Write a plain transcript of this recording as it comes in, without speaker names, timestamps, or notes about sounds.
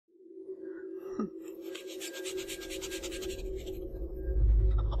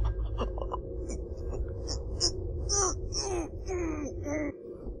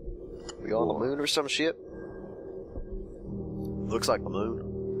or some shit. Looks like the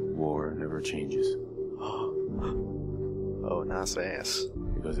moon. War never changes. Oh, nice ass.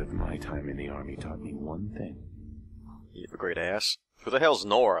 Because if my time in the army taught me one thing. You have a great ass. Who the hell's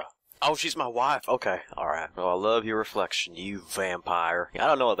Nora? Oh, she's my wife. Okay, alright. Well, I love your reflection, you vampire. I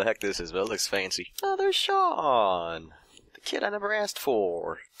don't know what the heck this is, but it looks fancy. Oh, there's Sean. The kid I never asked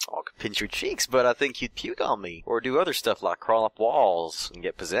for. Oh, I could pinch your cheeks, but I think you'd puke on me. Or do other stuff like crawl up walls and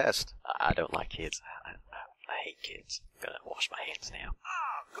get possessed. I don't like kids. I hate kids. I'm gonna wash my hands now.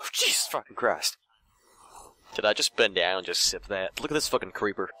 Oh, Jesus fucking Christ. Did I just bend down and just sip that? Look at this fucking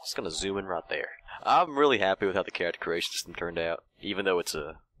creeper. Just gonna zoom in right there. I'm really happy with how the character creation system turned out, even though it's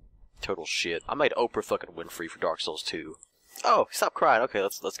a total shit. I made Oprah fucking Winfrey for Dark Souls 2. Oh, stop crying. Okay,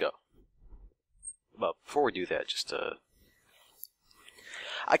 let's go. But before we do that, just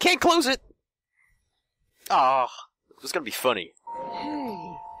I can't close it. Ah, it's gonna be funny.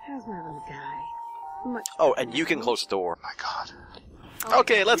 Hey, how's my little guy? Oh, and you can close the door. My God.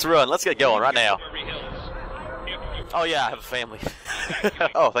 Okay, let's run. Let's get going right now. Oh yeah, I have a family.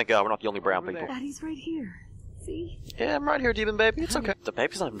 Oh, thank God, we're not the only brown people. Daddy's right here. See? Yeah, I'm right here, demon baby. It's okay. The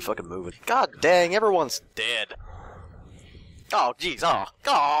baby's not even fucking moving. God dang, everyone's dead. Oh, jeez. Oh,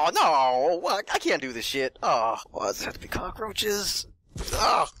 no. What? I can't do this shit. Oh, why does it have to be cockroaches?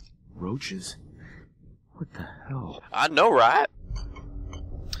 Oh. Roaches? What the hell? I know, right?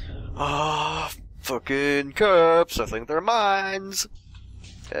 Oh, fucking cups. I think they're mines.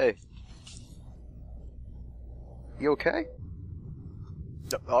 Hey. You okay?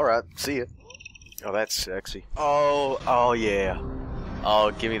 Alright, see ya. Oh, that's sexy. Oh yeah. Oh,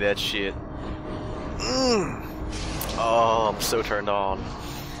 give me that shit. Oh, I'm so turned on.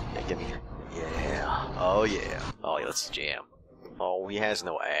 Yeah, give me. Yeah. Oh yeah. Oh yeah, let's jam. Oh, he has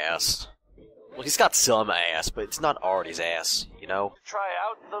no ass. Well, he's got some ass, but it's not Arty's ass, you know? Try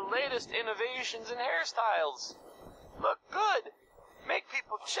out the latest innovations in hairstyles. Look good. Make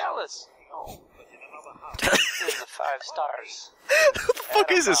people jealous. Oh. The 5 stars. Who the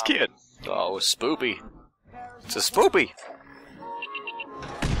fuck is this kid? Oh, spoopy. It's a spoopy.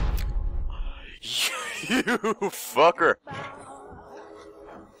 You fucker.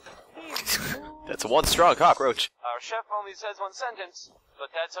 That's one strong cockroach. Our chef only says one sentence, but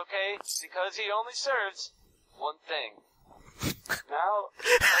that's okay, because he only serves one thing. Now,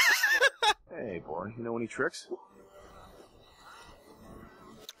 Hey, boy, you know any tricks?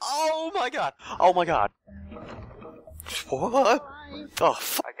 Oh my God. Oh my God. What? Oh,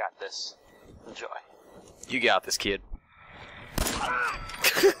 fuck. I got this. Enjoy. You got this, kid.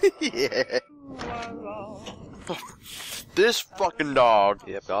 Yeah. This fucking dog.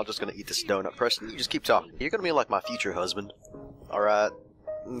 Yep, I'm just gonna eat this donut. Preston, you just keep talking. You're gonna be like my future husband. Alright?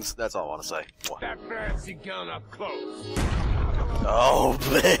 That's all I want to say. That fancy gun up close. Oh,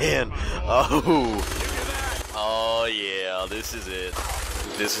 man. Oh. Oh, yeah. This is it.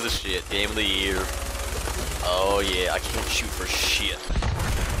 This is the shit. Game of the year. Oh, yeah. I can't shoot for shit.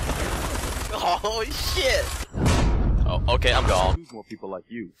 Oh, shit. Oh, okay, I'm gone. More people like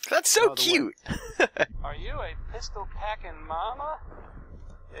you. That's so cute. Are you a pistol-packing mama?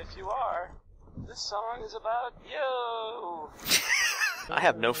 If you are, this song is about you. I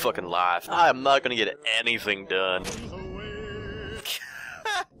have no fucking life. I am not gonna get anything done.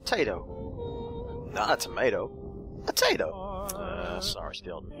 Potato. Not a tomato. Potato. Sorry,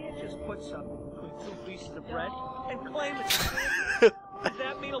 spilled. Just put something between 2 pieces of bread and claim it. Does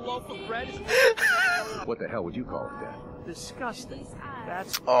that mean a loaf of bread is What the hell would you call it, Dad? disgusting?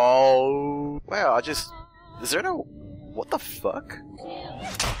 That's Oh. Wow, I just... Is there no... What the fuck?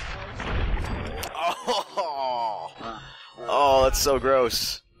 Oh. Oh, that's so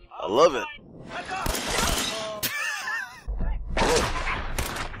gross. I love it.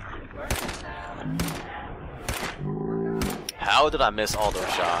 How did I miss all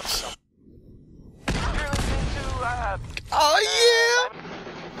those shots? Oh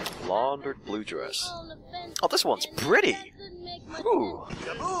yeah! Laundered blue dress. Oh, this one's pretty. Ooh.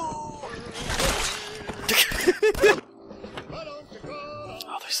 Oh,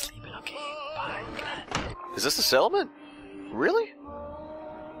 they're sleeping. Okay, bye. Is this a settlement? Really?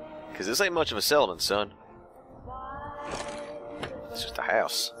 Because this ain't much of a settlement, son. It's just a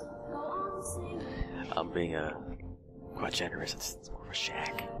house. I'm being quite generous. It's more of a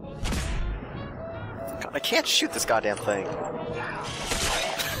shack. God, I can't shoot this goddamn thing.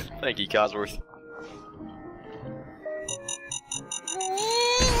 Thank you, Cosworth.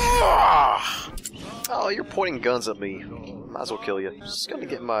 Oh, you're pointing guns at me. Might as well kill you. Just gonna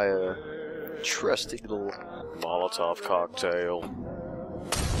get my trusty little Molotov cocktail.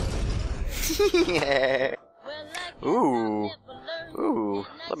 Yeah. Ooh. Ooh.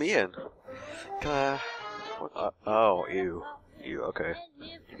 Let me in. Can I? What, oh, ew. Ew, okay.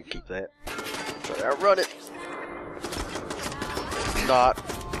 You can keep that. Try to outrun it. Not.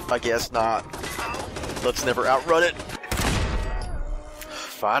 I guess not. Let's never outrun it.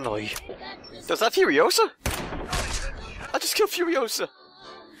 Finally. Is that Furiosa? I just killed Furiosa.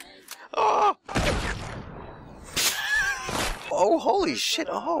 Oh! Oh, holy shit.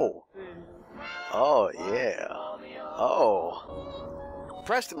 Oh. Oh, yeah. Oh.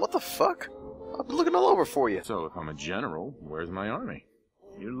 Preston, what the fuck? I've been looking all over for you. So, if I'm a general, where's my army?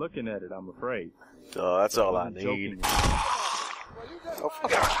 You're looking at it, I'm afraid. Oh, that's all I I'm need. joking. Oh,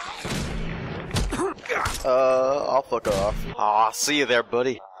 fuck off. I'll fuck off. Aw, see you there,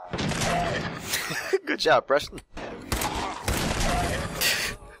 buddy. Good job, Preston.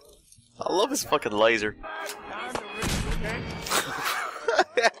 I love his fucking laser.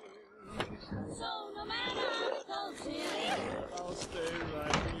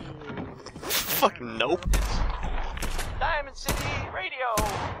 Fucking nope. Diamond City Radio.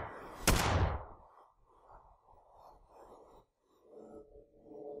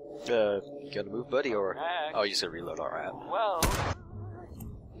 You gotta move, buddy, or... Oh, you said reload, alright. Well,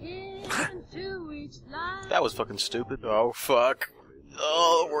 That was fucking stupid. Oh, fuck.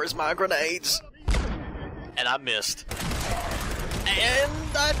 Oh, where's my grenades? And I missed. And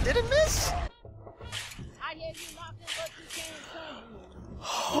I didn't miss?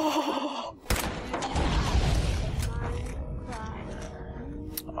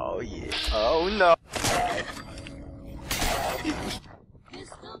 Oh, yeah. Oh, no.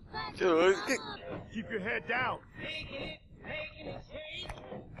 Keep your head down.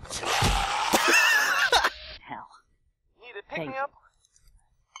 Hell. need to pick me up?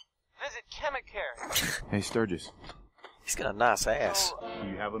 Visit Chemicare. Hey, Sturgis. He's got a nice ass. Do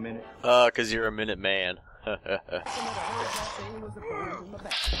you have a minute? 'Cause you're a minute man.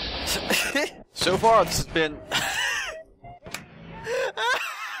 So far, this has been...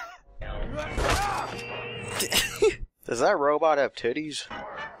 Does that robot have titties?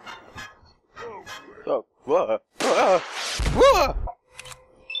 Oh, whoa. Whoa. Whoa.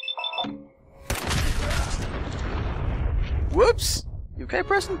 Whoops! You okay,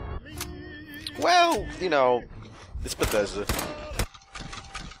 Preston? Well, you know, it's Bethesda.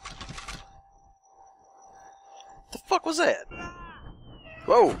 The fuck was that?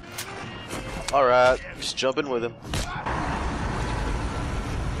 Whoa! Alright, just jumping with him.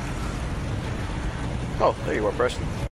 Oh, there you are, Preston.